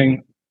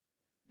coming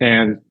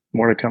and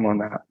more to come on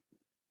that.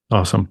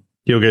 Awesome.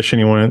 Yogesh,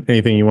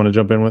 anything you want to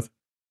jump in with?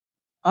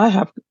 I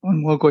have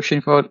one more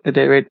question for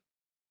David.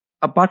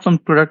 Apart from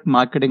product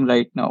marketing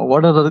right now,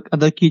 what are the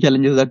other key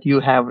challenges that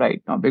you have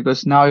right now?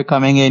 Because now you're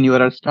coming in, you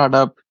are a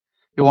startup,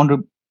 you want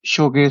to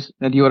showcase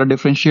that you are a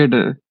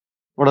differentiator,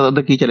 what are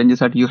the key challenges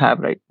that you have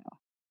right now?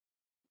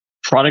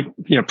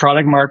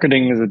 Product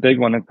marketing is a big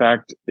one. In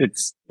fact,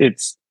 it's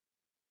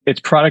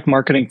product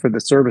marketing for the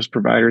service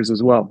providers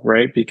as well,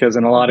 right? Because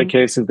in a lot of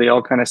cases, they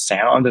all kind of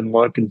sound and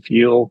look and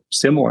feel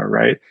similar,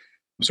 right?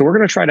 So we're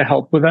going to try to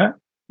help with that.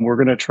 We're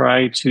going to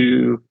try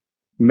to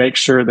make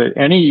sure that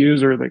any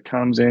user that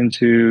comes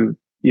into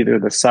either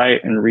the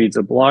site and reads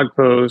a blog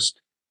post,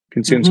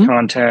 consumes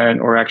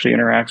content, or actually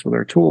interacts with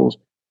our tools,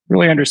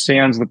 really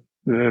understands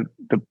the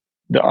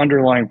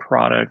underlying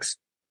products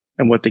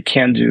and what they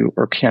can do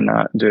or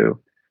cannot do.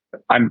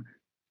 I'm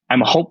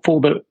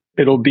hopeful that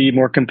it'll be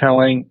more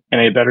compelling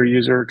and a better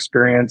user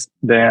experience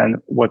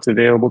than what's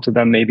available to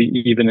them, maybe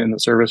even in the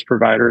service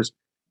providers'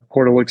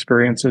 portal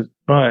experiences.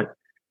 But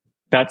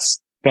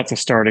that's a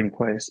starting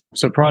place.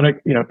 So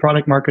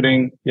product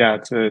marketing, yeah,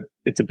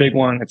 it's a big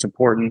one. It's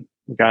important.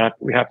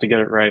 We have to get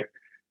it right.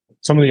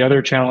 Some of the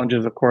other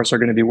challenges, of course, are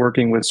going to be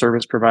working with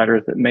service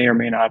providers that may or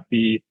may not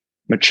be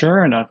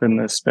mature enough in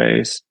this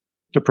space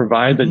to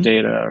provide the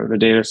data or the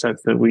data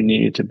sets that we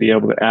need to be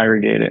able to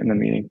aggregate it in a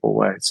meaningful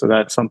way. So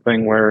that's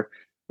something where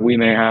we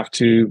may have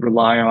to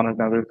rely on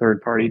another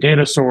third-party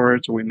data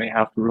source, or we may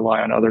have to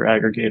rely on other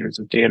aggregators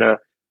of data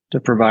to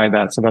provide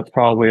that. So that's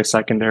probably a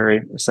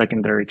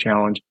secondary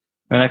challenge.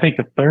 And I think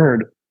the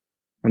third,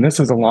 and this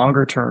is a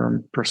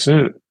longer-term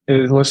pursuit,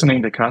 is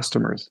listening to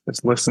customers.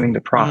 It's listening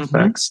to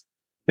prospects.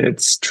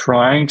 It's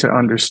trying to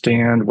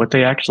understand what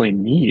they actually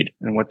need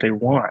and what they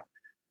want.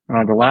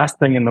 The last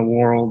thing in the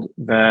world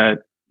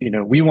that,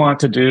 we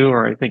want to do,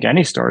 or I think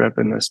any startup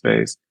in this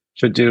space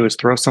should do, is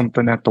throw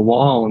something at the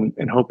wall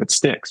and hope it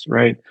sticks,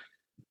 right?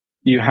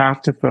 You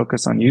have to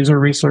focus on user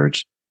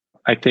research.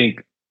 I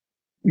think,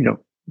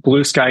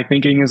 blue sky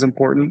thinking is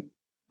important.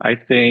 I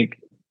think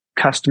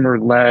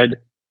customer-led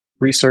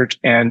research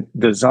and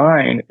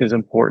design is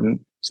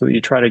important, so that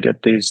you try to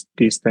get these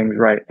things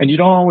right. And you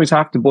don't always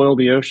have to boil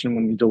the ocean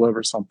when you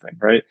deliver something,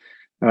 right?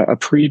 A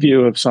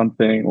preview of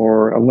something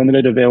or a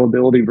limited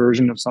availability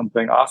version of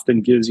something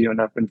often gives you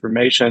enough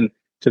information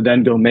to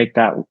then go make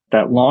that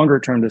longer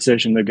term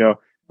decision to go,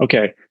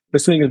 okay,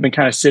 this thing has been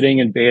kind of sitting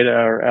in beta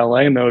or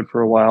LA mode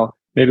for a while.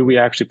 Maybe we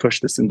actually push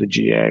this into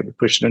GA. We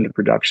push it into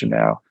production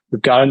now.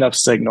 We've got enough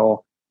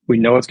signal. We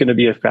know it's going to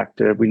be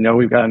effective. We know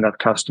we've got enough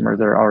customers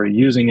that are already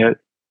using it.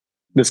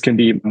 This can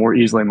be more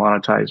easily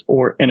monetized,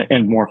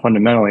 and more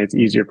fundamentally, it's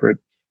easier for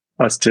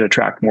us to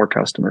attract more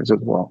customers as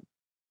well.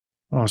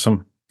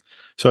 Awesome.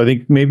 So I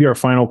think maybe our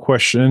final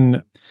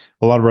question,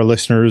 a lot of our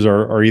listeners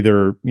are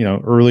either,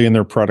 early in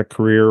their product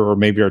career or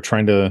maybe are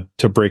trying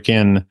to break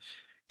in.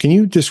 Can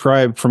you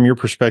describe from your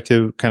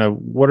perspective, kind of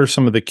what are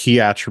some of the key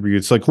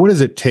attributes? Like, what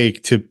does it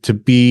take to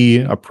be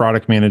a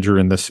product manager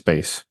in this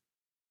space?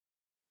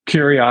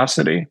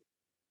 Curiosity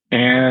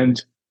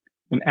and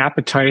an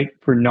appetite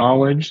for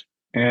knowledge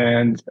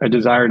and a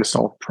desire to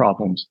solve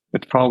problems.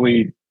 It's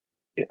probably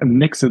a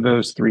mix of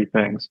those three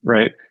things,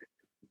 right?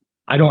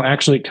 I don't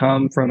actually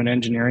come from an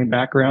engineering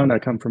background. I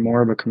come from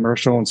more of a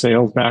commercial and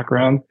sales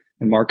background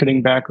and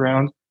marketing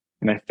background.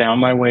 And I found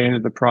my way into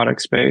the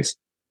product space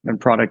and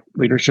product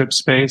leadership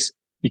space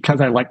because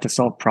I like to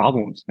solve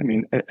problems. I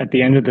mean, at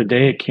the end of the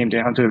day, it came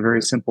down to a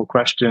very simple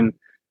question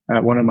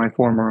at one of my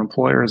former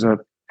employers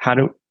of how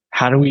do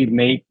we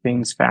make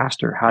things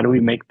faster? How do we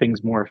make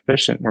things more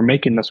efficient? We're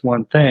making this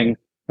one thing,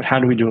 but how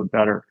do we do it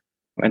better?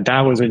 And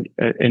that was an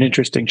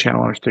interesting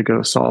challenge to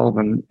go solve.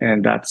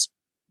 And that's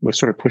what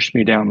sort of pushed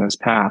me down this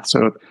path.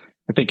 So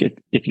I think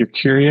if you're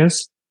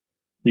curious,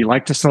 you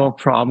like to solve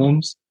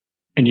problems,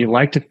 and you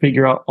like to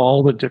figure out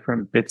all the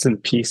different bits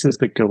and pieces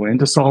that go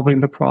into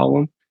solving the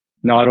problem,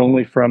 not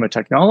only from a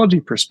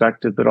technology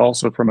perspective, but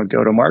also from a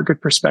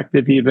go-to-market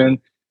perspective even,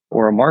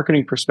 or a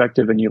marketing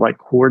perspective, and you like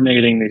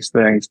coordinating these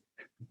things,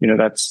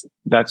 that's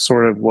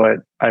sort of what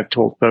I've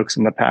told folks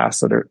in the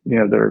past that are,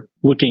 they're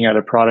looking at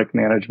a product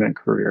management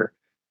career.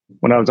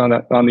 When I was on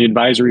the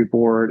advisory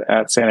board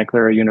at Santa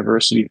Clara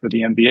University for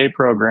the MBA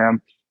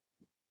program,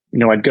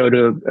 I'd go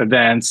to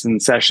events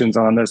and sessions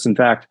on this. In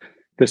fact,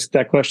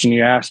 that question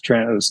you asked,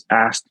 Trent, was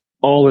asked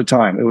all the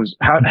time. It was,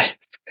 how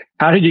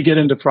did you get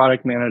into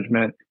product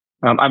management?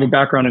 I have a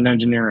background in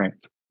engineering.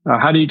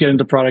 How do you get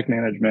into product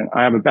management?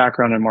 I have a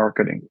background in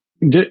marketing.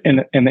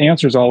 And the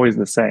answer is always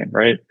the same,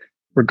 right?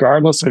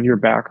 Regardless of your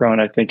background,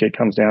 I think it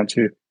comes down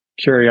to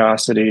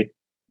curiosity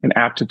and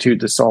aptitude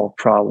to solve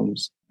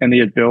problems and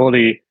the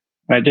ability.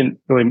 I didn't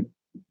really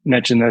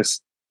mention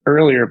this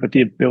earlier, but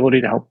the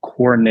ability to help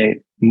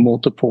coordinate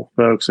multiple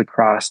folks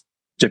across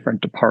different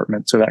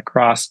departments. So that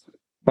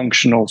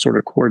cross-functional sort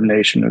of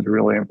coordination is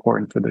really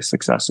important for the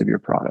success of your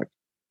product.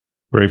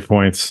 Great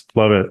points.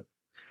 Love it.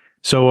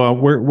 So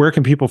where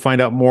can people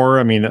find out more?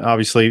 I mean,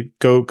 obviously,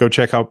 go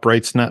check out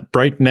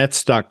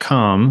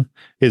brightnets.com.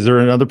 Is there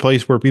another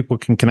place where people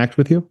can connect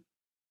with you?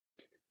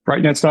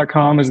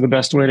 Brightnets.com is the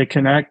best way to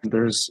connect.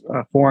 There's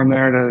a forum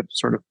there to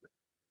sort of,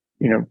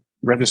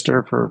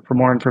 register for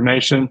more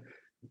information.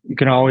 You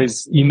can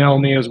always email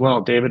me as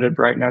well,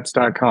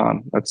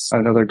 david@brightnets.com. That's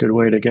another good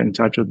way to get in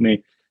touch with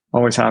me.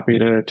 Always happy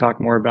to talk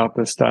more about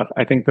this stuff.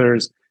 I think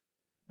there's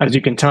as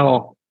you can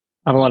tell,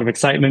 I have a lot of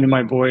excitement in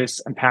my voice.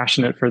 I'm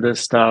passionate for this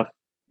stuff.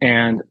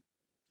 And,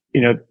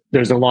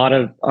 there's a lot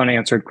of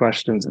unanswered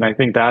questions. And I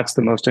think that's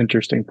the most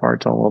interesting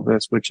part to all of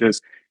this, which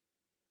is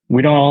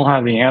we don't all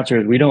have the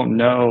answers. We don't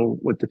know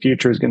what the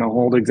future is going to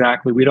hold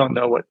exactly. We don't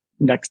know what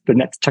the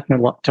next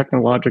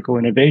technological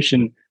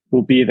innovation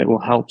will be that will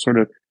help sort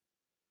of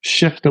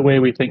shift the way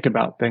we think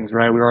about things,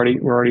 right? We're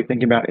already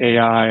thinking about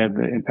AI and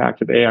the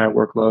impact of AI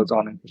workloads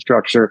on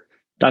infrastructure.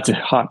 That's a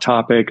hot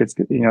topic. It's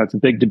a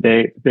big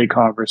debate, big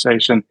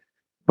conversation,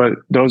 but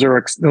those are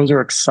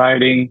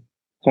exciting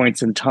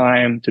points in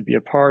time to be a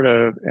part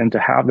of and to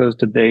have those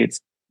debates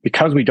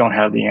because we don't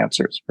have the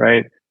answers,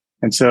 right?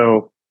 And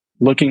so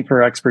looking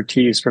for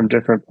expertise from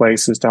different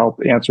places to help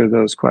answer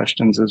those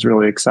questions is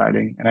really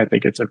exciting. And I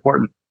think it's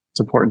important. It's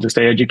important to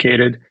stay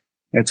educated.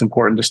 And it's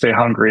important to stay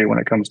hungry when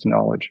it comes to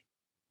knowledge.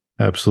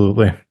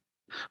 Absolutely.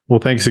 Well,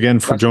 thanks again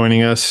for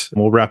joining us.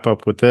 We'll wrap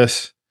up with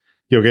this.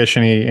 Yogesh,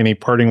 any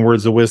parting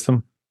words of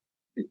wisdom?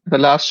 The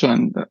last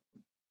one.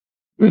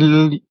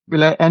 Will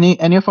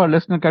any of our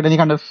listeners get any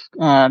kind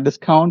of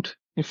discount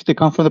if they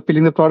come for the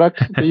peeling the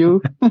product to you?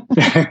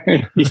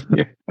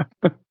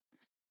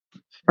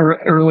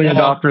 Early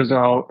adopters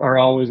are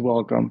always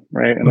welcome,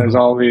 right? And there's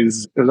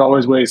always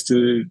ways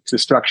to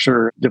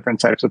structure different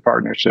types of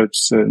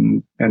partnerships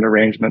and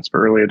arrangements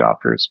for early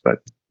adopters. But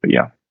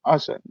yeah.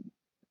 Awesome.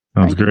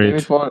 Sounds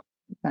great.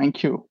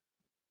 Thank you.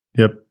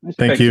 Yep.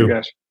 Thank you.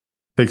 Guys.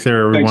 Take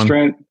care, everyone. Thanks,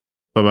 Trent.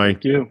 Bye-bye.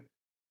 Thank you.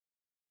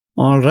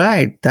 All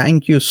right.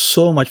 Thank you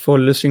so much for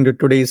listening to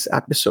today's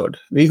episode.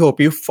 We hope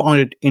you found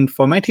it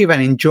informative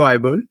and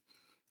enjoyable.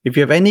 If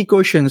you have any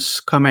questions,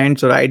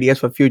 comments, or ideas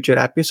for future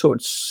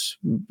episodes,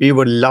 we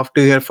would love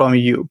to hear from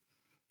you.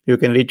 You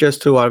can reach us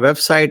through our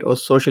website or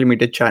social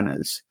media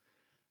channels.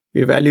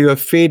 We value your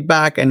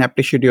feedback and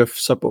appreciate your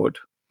support.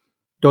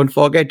 Don't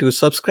forget to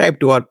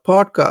subscribe to our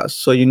podcast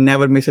so you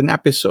never miss an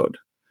episode.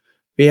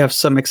 We have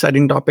some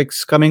exciting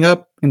topics coming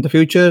up in the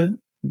future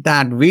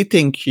that we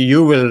think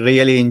you will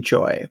really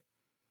enjoy.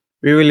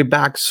 We will be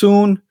back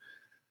soon.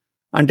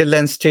 Until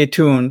then, stay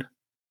tuned.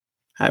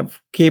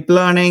 Keep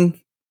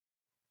learning,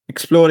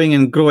 exploring,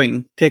 and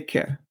growing. Take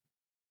care.